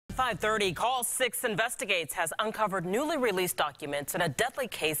5:30, Call 6 Investigates has uncovered newly released documents in a deadly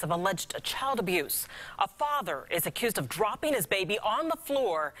case of alleged child abuse. A father is accused of dropping his baby on the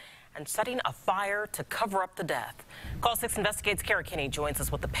floor and setting a fire to cover up the death. Call 6 Investigates' Kara Kinney joins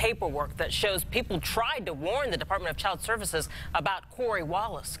us with the paperwork that shows people tried to warn the Department of Child Services about Cory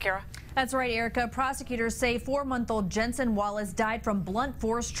Wallace. Kara? That's right, Erica. Prosecutors say 4-month-old Jensen Wallace died from blunt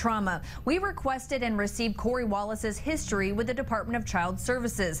force trauma. We requested and received Cory Wallace's history with the Department of Child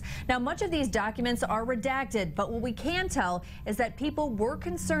Services. Now, much of these documents are redacted, but what we can tell is that people were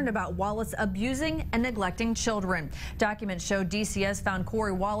concerned about Wallace abusing and neglecting children. Documents show DCS found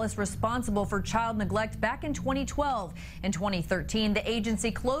Cory Wallace responsible for child neglect back in 2012. In 2013, the agency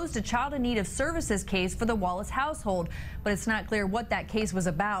closed a child in need of services case for the Wallace household, but it's not clear what that case was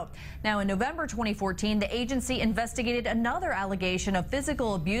about. Now, in November 2014, the agency investigated another allegation of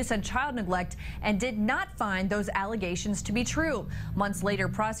physical abuse and child neglect and did not find those allegations to be true. Months later,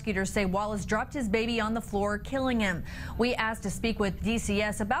 prosecutors say Wallace dropped his baby on the floor, killing him. We asked to speak with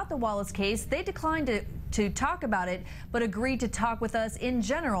DCS about the Wallace case. They declined to talk about it, but agreed to talk with us in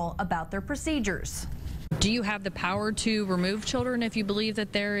general about their procedures. Do you have the power to remove children if you believe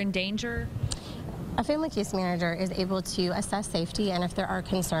that they're in danger? A family case manager is able to assess safety, and if there are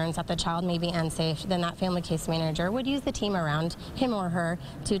concerns that the child may be unsafe, then that family case manager would use the team around him or her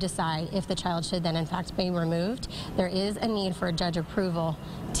to decide if the child should then in fact be removed. There is a need for judge approval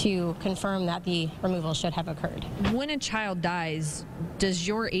to confirm that the removal should have occurred. When a child dies, does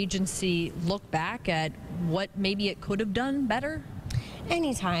your agency look back at what maybe it could have done better?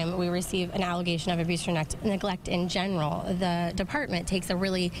 Anytime we receive an allegation of abuse or neglect in general, the department takes a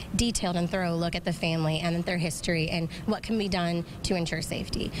really detailed and thorough look at the family and their history and what can be done to ensure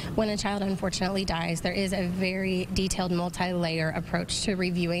safety. When a child unfortunately dies, there is a very detailed multi-layer approach to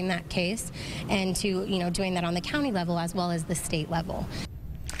reviewing that case and to, doing that on the county level as well as the state level.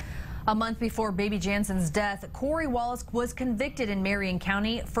 A month before baby Jensen's death, Cory Wallace was convicted in Marion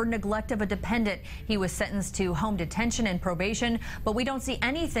County for neglect of a dependent. He was sentenced to home detention and probation, but we don't see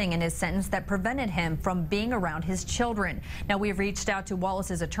anything in his sentence that prevented him from being around his children. Now, we've reached out to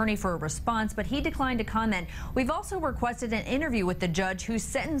Wallace's attorney for a response, but he declined to comment. We've also requested an interview with the judge who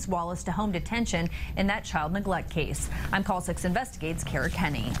sentenced Wallace to home detention in that child neglect case. I'm Call 6 Investigates' Kara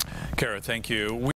Kinney. Kara, thank you.